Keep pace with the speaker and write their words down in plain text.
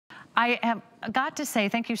I have got to say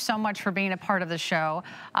thank you so much for being a part of the show.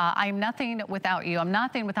 I'm nothing without you. I'm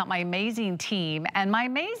nothing without my amazing team. And my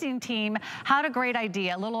amazing team had a great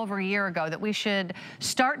idea a little over a year ago that we should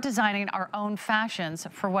start designing our own fashions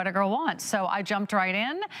for what a girl wants. So I jumped right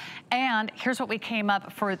in, and here's what we came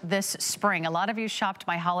up for this spring. A lot of you shopped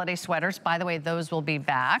my holiday sweaters. By the way, those will be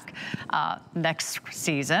back next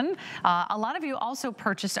season. A lot of you also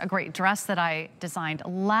purchased a great dress that I designed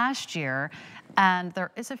last year. And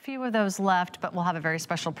there is a few of those left, but we'll have a very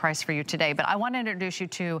special price for you today. But I want to introduce you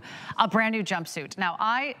to a brand new jumpsuit. Now,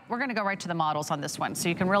 we're going to go right to the models on this one so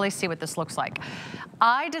you can really see what this looks like.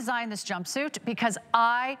 I designed this jumpsuit because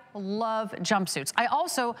I love jumpsuits. I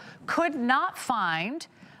also could not find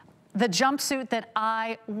the jumpsuit that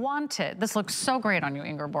I wanted. This looks so great on you,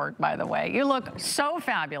 Ingeborg, by the way. You look so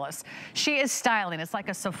fabulous. She is styling. It's like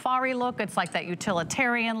a safari look. It's like that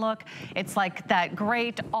utilitarian look. It's like that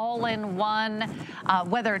great all-in-one,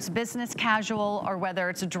 whether it's business casual or whether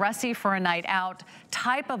it's dressy for a night out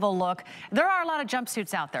type of a look. There are a lot of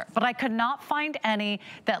jumpsuits out there, but I could not find any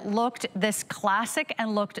that looked this classic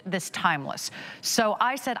and looked this timeless. So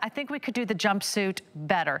I said, I think we could do the jumpsuit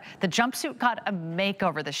better. The jumpsuit got a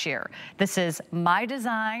makeover this year. This is my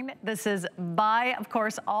design. This is by, of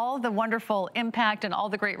course, all the wonderful impact and all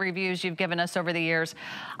the great reviews you've given us over the years.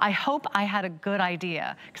 I hope I had a good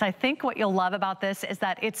idea, because I think what you'll love about this is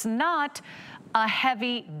that it's not a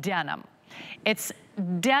heavy denim. It's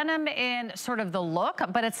denim in sort of the look,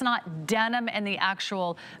 but it's not denim in the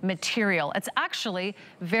actual material. It's actually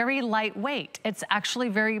very lightweight. It's actually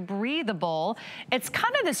very breathable. It's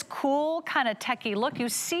kind of this cool, kind of techie look. You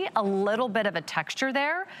see a little bit of a texture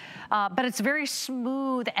there, but it's very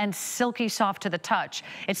smooth and silky soft to the touch.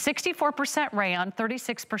 It's 64% rayon,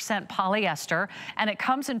 36% polyester, and it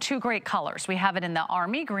comes in two great colors. We have it in the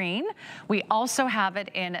army green. We also have it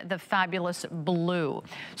in the fabulous blue.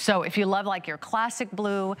 So if you love like your classic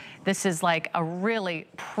blue, this is like a really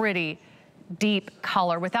pretty deep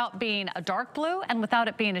color without being a dark blue and without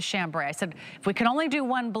it being a chambray. I said, if we can only do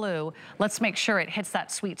one blue, let's make sure it hits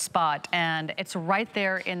that sweet spot, and it's right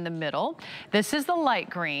there in the middle. This is the light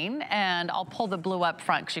green, and I'll pull the blue up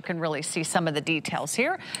front because you can really see some of the details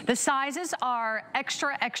here. The sizes are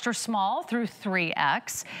extra, extra small through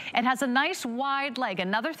 3X. It has a nice wide leg.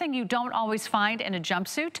 Another thing you don't always find in a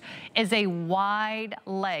jumpsuit is a wide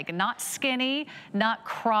leg, not skinny, not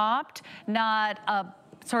cropped, not a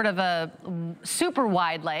sort of a super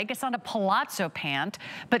wide leg. It's not a palazzo pant,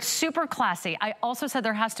 but super classy. I also said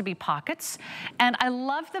there has to be pockets. And I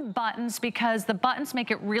love the buttons because the buttons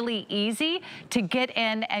make it really easy to get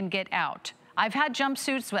in and get out. I've had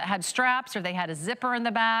jumpsuits that had straps, or they had a zipper in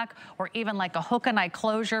the back, or even like a hook and eye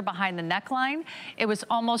closure behind the neckline. It was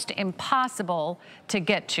almost impossible to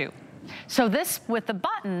get to. So this with the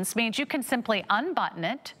buttons means you can simply unbutton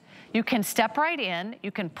it. You can step right in,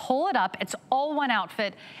 you can pull it up, it's all one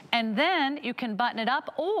outfit, and then you can button it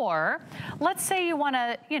up, or let's say you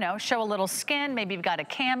wanna, show a little skin, maybe you've got a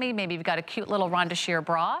cami, maybe you've got a cute little ronde sheer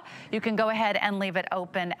bra, you can go ahead and leave it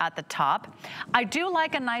open at the top. I do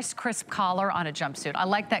like a nice crisp collar on a jumpsuit. I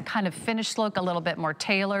like that kind of finished look, a little bit more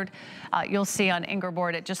tailored. You'll see on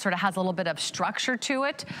Ingeborg, it just sort of has a little bit of structure to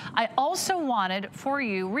it. I also wanted for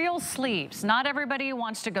you real sleeves. Not everybody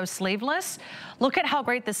wants to go sleeveless. Look at how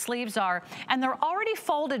great the sleeves are, and they're already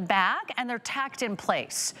folded back and they're tacked in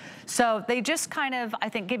place. So they just kind of, I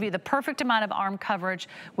think, give you the perfect amount of arm coverage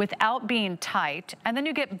without being tight. And then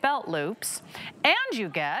you get belt loops, and you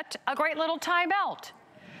get a great little tie belt.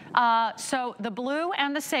 So the blue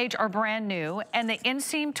and the sage are brand new, and the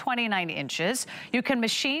inseam 29 inches. You can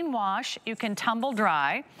machine wash, you can tumble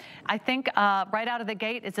dry. I think right out of the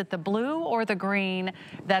gate, is it the blue or the green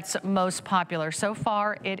that's most popular? So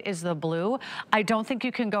far, it is the blue. I don't think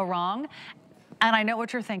you can go wrong. And I know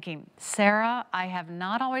what you're thinking. Sarah, I have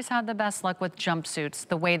not always had the best luck with jumpsuits,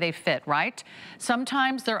 the way they fit, right?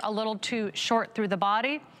 Sometimes they're a little too short through the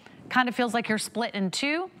body. Kind of feels like you're split in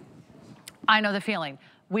two. I know the feeling.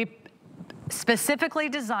 We specifically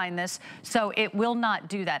designed this so it will not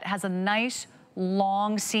do that. It has a nice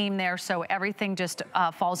long seam there, so everything just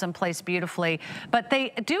falls in place beautifully. But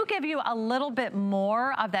they do give you a little bit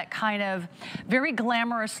more of that kind of very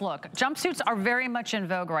glamorous look. Jumpsuits are very much in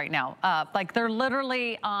vogue right now. Like they're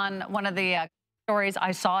literally on one of the stories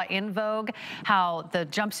I saw in Vogue, how the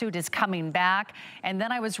jumpsuit is coming back. And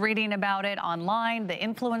then I was reading about it online. The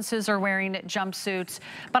influencers are wearing jumpsuits,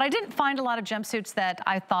 but I didn't find a lot of jumpsuits that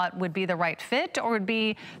I thought would be the right fit or would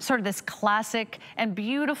be sort of this classic and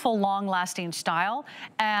beautiful, long-lasting style.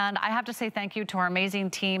 And I have to say thank you to our amazing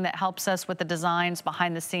team that helps us with the designs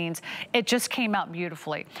behind the scenes. It just came out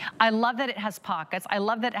beautifully. I love that it has pockets. I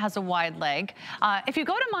love that it has a wide leg. If you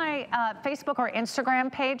go to my Facebook or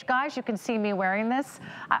Instagram page, guys, you can see me wearing this.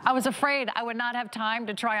 I was afraid I would not have time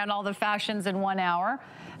to try on all the fashions in 1 hour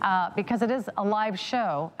because it is a live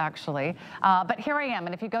show, actually. But here I am,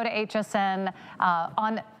 and if you go to HSN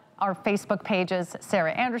on our Facebook pages,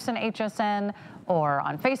 Sarah Anderson HSN, or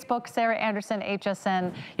on Facebook, Sarah Anderson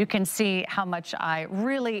HSN, you can see how much I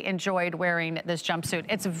really enjoyed wearing this jumpsuit.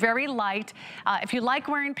 It's very light. If you like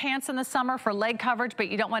wearing pants in the summer for leg coverage, but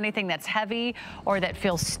you don't want anything that's heavy or that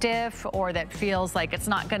feels stiff or that feels like it's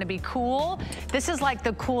not gonna be cool, this is like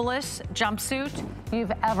the coolest jumpsuit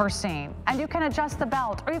you've ever seen. And you can adjust the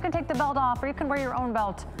belt, or you can take the belt off, or you can wear your own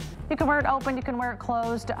belt. You can wear it open, you can wear it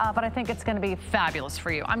closed, but I think it's gonna be fabulous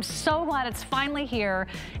for you. I'm so glad it's finally here.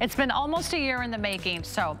 It's been almost a year in the making,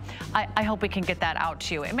 so I hope we can get that out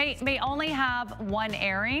to you. It may only have one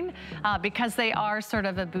airing because they are sort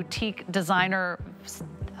of a boutique designer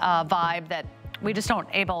vibe that we're just not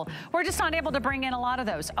able to bring in a lot of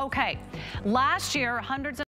those. Okay, last year, hundreds of